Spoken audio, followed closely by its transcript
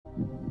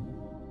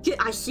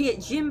I see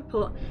it, Jim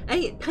put.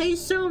 Hey, it pays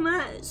so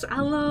much.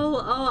 Hello.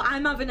 Oh,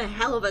 I'm having a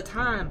hell of a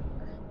time.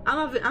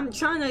 I'm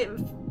trying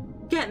to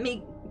get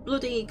me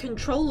bloody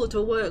controller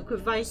to work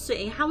with Vice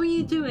City. How are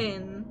you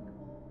doing?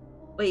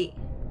 Wait,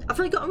 have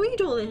I got to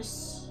read all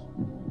this?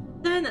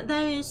 Then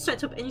there is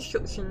setup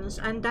instructions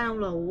and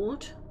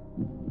download.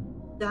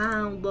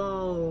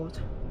 Download.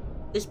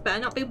 This better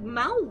not be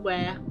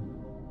malware.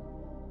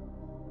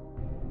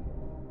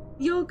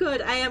 You're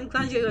good. I am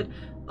glad you're good.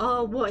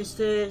 Oh, what is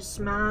this,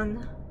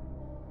 man?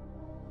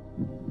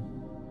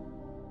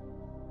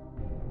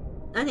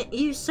 And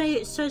you say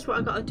it says what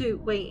I gotta do.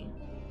 Wait.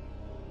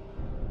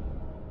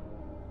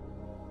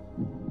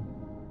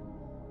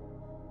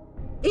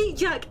 Eat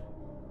Jack.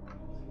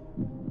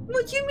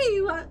 What do you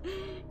mean? What?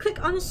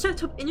 Click on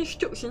setup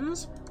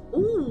instructions.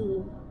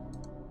 Ooh.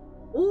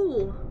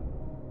 Ooh.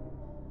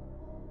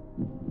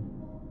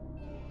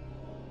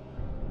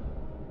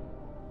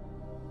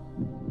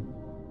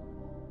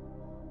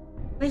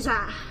 Where's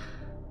that?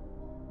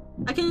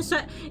 I can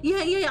set.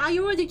 Yeah. I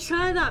already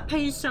tried that.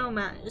 Pays so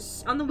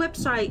much on the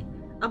website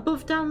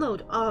above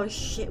download. Oh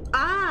shit!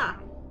 Ah.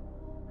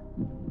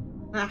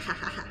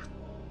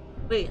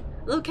 Wait.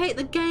 Locate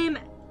the game.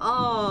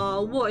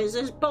 Oh, what is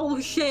this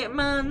bullshit,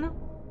 man?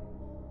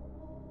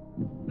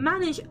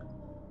 Manage.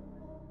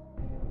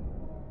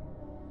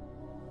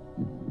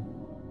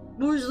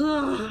 What's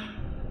that?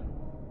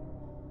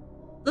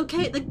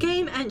 Locate the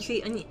game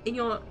entry in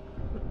your.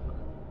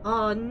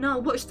 Oh no!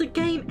 What's the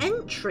game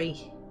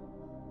entry?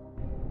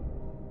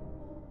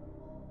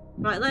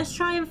 Right, let's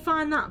try and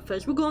find that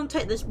first. We're going to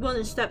take this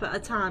one step at a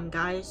time,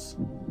 guys.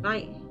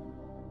 Right?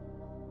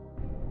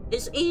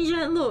 It's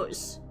easier than it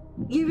looks.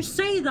 You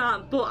say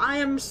that, but I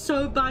am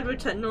so bad with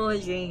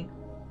technology.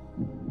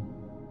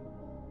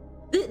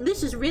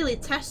 This is really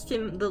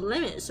testing the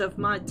limits of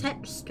my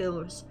tech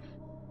skills.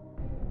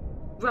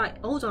 Right,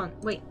 hold on.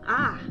 Wait,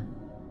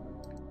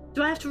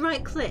 do I have to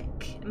right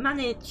click?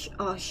 Manage.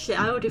 Oh shit,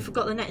 I already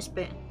forgot the next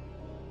bit.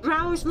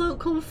 Browse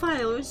local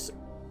files.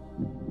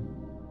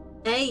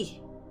 Hey.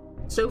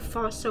 So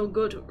far so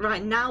good.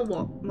 Right, now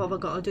what have I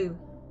got to do?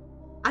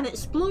 An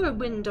Explorer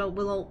window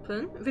will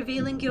open,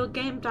 revealing your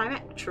game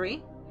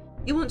directory.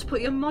 You want to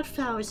put your mod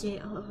files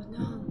here. Oh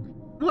no.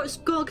 What's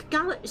GOG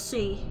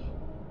Galaxy?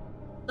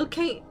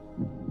 Okay.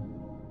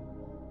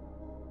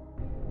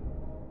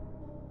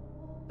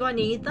 Do I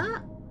need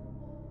that?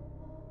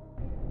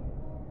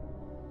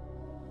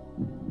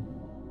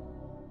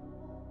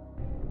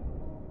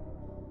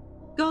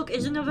 GOG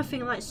is another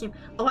thing like Steam.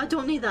 Oh, I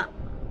don't need that.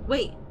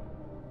 Wait.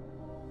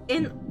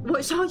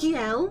 What's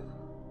RGL?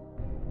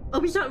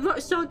 Oh, is that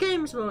Rockstar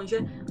Games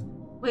Launcher?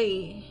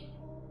 Wait.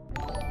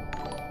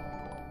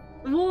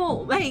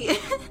 Whoa, wait.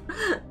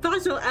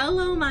 Basil,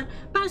 hello, man.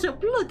 Basil,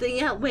 bloody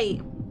hell,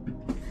 wait.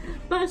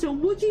 Basil,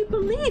 would you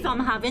believe I'm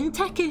having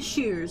tech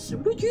issues?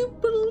 Would you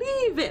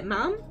believe it,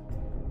 man?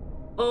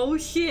 Oh,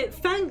 shit,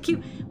 thank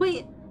you.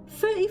 Wait,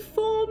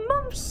 34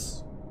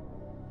 months?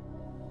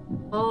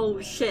 Oh,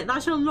 shit,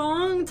 that's a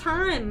long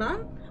time,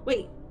 man.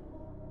 Wait.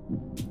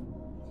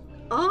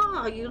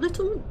 Ah, you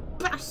little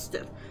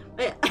bastard.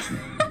 Wait.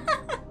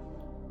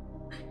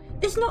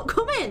 It's not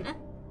coming.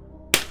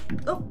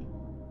 Oh.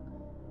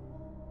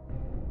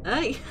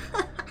 Hey.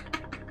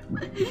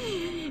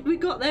 We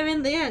got there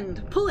in the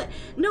end. Pull it.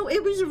 No,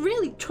 it was a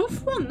really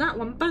tough one, that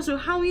one. Basil,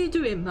 how are you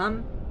doing,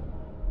 man?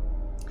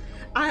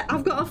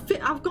 I've got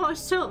to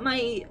set up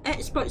my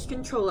Xbox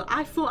controller.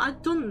 I thought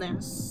I'd done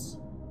this.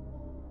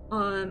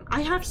 I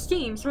have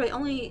Steam, so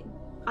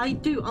I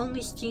do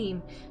only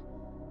Steam.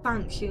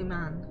 Thank you,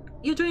 man.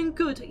 You're doing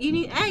good. You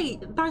need. Hey,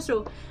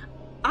 Basil.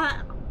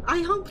 I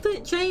hope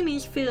that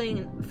Jamie's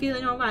feeling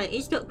alright.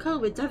 He's got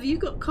COVID. Have you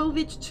got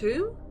COVID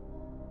too?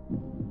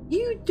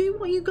 You do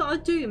what you gotta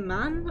do,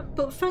 man.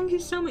 But thank you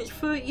so much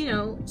for, you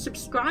know,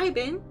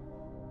 subscribing.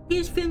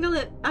 He's feeling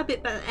a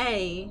bit better.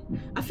 Hey,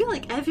 I feel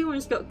like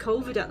everyone's got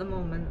COVID at the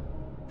moment.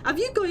 Have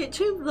you got it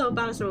too, though,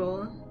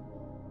 Basil?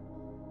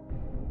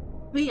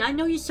 Wait, I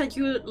know you said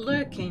you were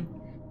lurking.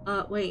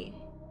 Wait.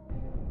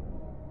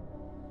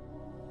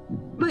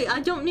 Wait,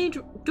 I don't need.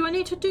 Do I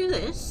need to do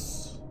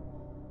this?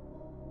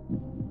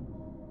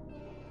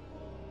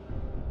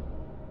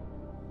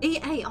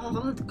 EA.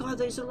 Oh god,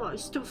 there's a lot of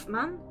stuff,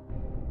 man.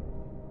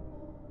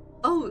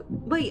 Oh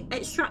wait,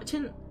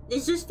 extracting.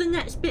 Is this the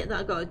next bit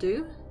that I gotta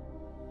do?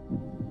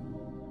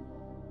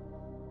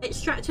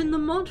 Extracting the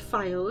mod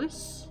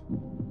files.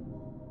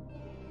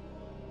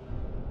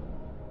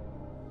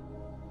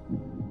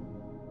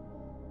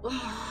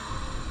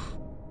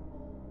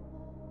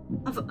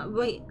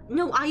 Wait,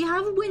 no, I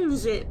have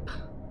WinZip.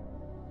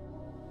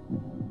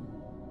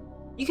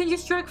 You can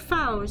just drag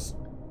files.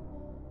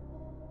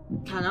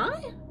 Can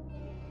I?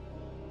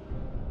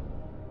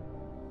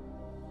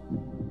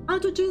 How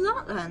to do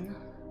that then?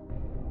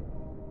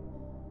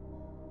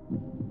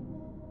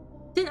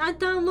 Didn't I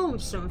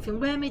download something?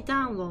 Where are my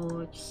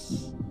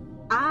downloads?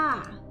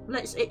 Ah,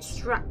 let's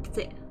extract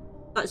it.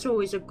 That's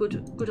always a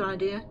good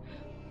idea.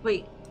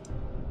 Wait.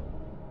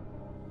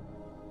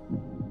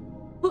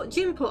 Put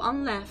input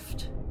on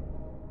left.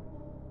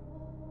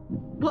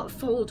 What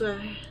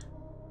folder?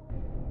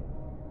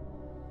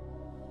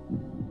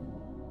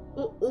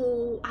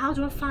 Oh, how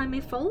do I find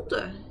my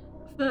folder?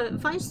 For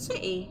Vice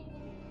City?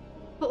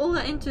 Put all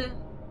that into...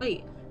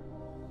 Wait.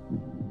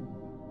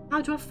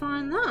 How do I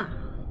find that?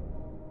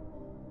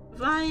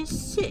 Vice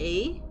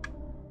City?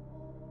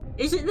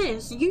 Is it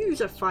this?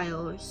 User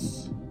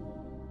files?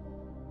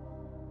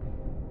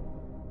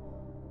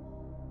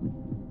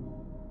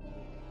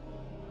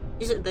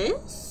 Is it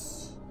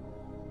this?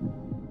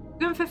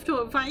 Grand Theft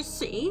Auto Vice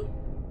City?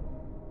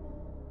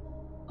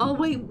 Oh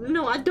wait,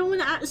 no, I don't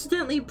want to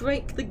accidentally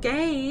break the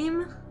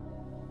game.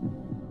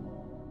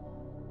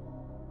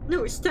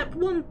 No, it's step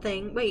one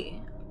thing. Wait.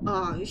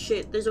 Oh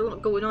shit, there's a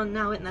lot going on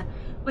now, isn't there?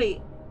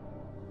 Wait.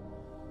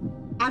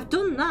 I've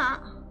done that.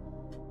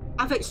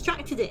 I've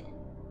extracted it.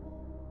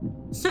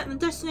 Set the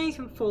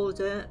destination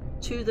folder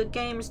to the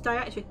game's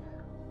directory.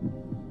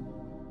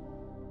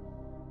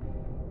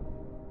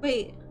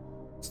 Wait.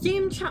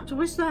 Steam chapter,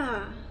 what's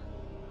that?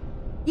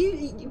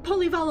 You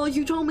Polyvalor,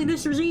 you told me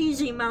this was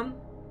easy, man.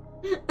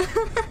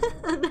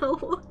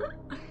 No.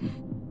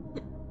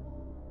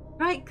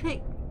 Right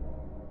click.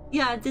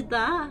 Yeah, I did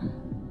that.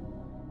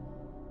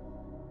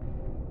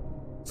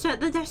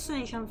 Set the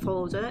destination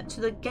folder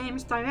to the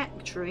game's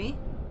directory.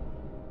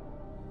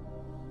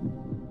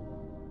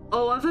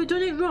 Oh, have I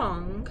done it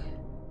wrong?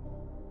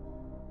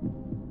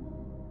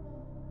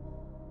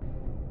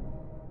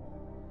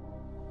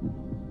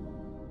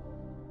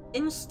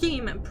 In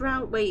Steam,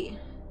 wait.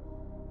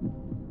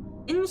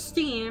 In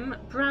Steam,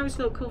 browse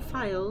local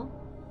file.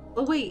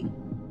 Oh wait.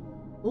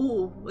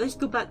 Oh, let's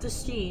go back to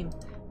Steam.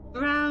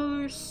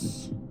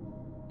 Browse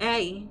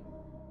A.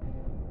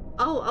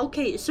 Oh,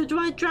 okay, so do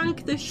I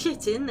drag the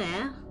shit in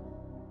there?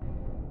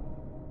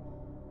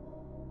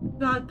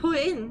 Do I put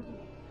it in?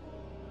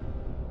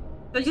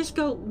 Do I just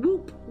go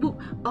whoop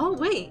whoop? Oh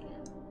wait.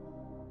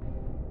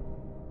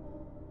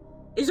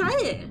 Is that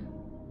it?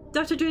 Do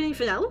I have to do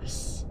anything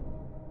else?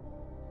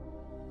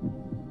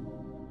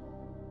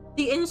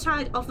 The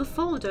inside of the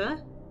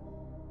folder?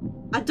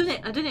 I done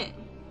it.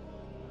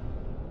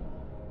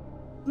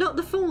 Not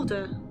the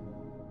folder.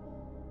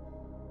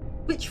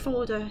 Which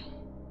folder?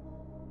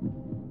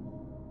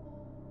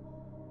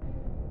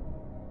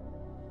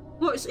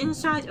 What's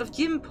inside of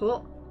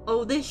Gimput?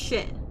 Oh, this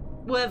shit.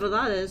 Whatever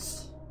that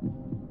is.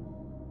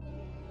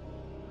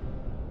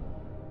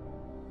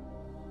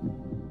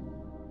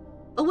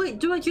 Oh wait,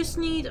 do I just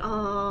need...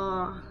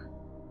 Oh...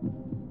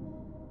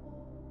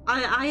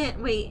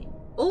 Wait.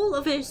 All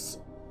of this...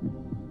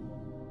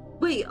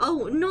 Wait,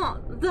 oh,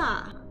 not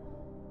that.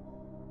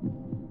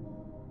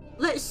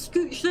 Let's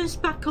scooch this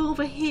back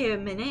over here a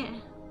minute.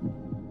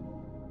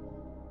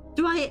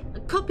 Do I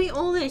copy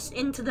all this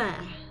into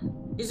there?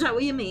 Is that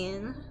what you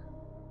mean?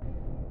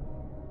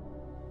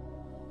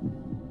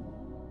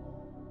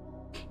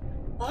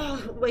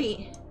 Oh,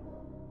 wait.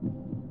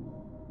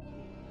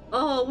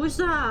 Oh, what's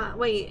that?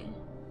 Wait.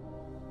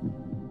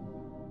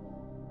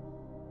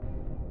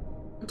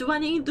 Do I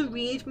need the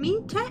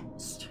readme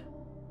text?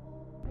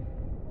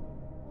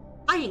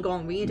 I ain't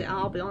gonna read it,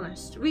 I'll be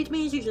honest.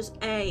 Readme is just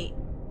A.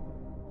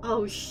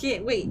 Oh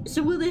shit, wait,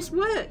 so will this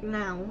work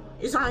now?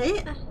 Is that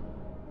it?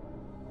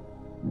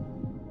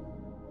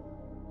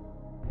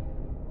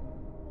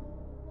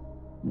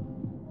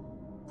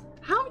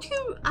 How do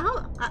you...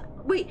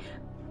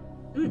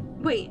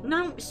 wait,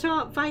 now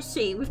start Vice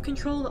City with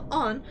controller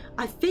on.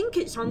 I think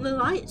it's on, the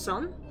lights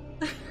on.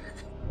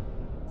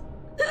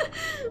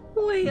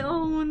 Wait,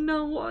 oh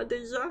no, what a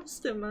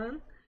disaster,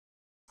 man.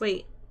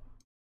 Wait.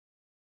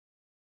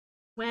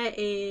 Where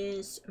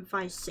is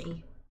Vice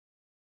City?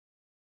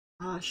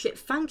 Oh shit,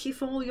 thank you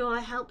for all your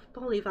help,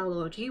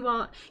 Polyvalor.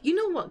 You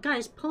know what,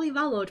 guys,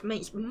 Polyvalor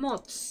makes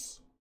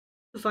mods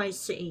for Vice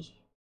City.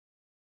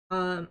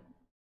 Let's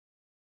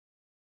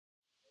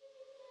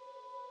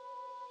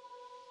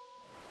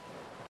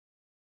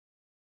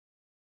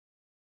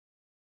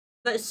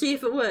see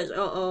if it works.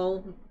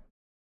 Uh-oh.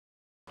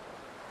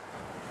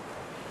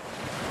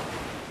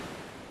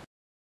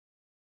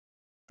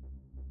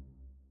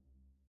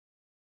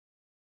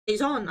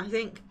 It's on, I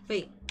think.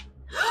 Wait.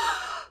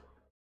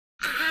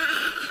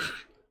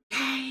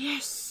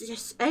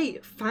 Yes. Hey,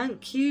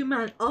 thank you,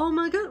 man. Oh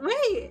my god,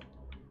 wait.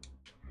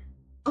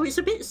 Oh, it's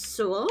a bit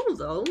slow,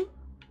 though.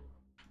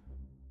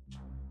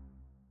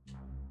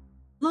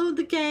 Load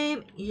the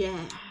game.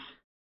 Yeah.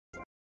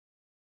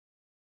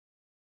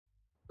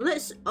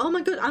 Let's... Oh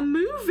my god, I'm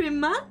moving,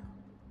 man.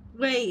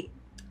 Wait.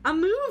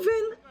 I'm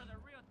moving.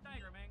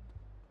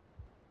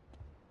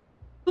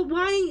 But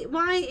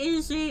why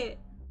is it...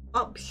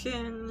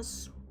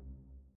 Options,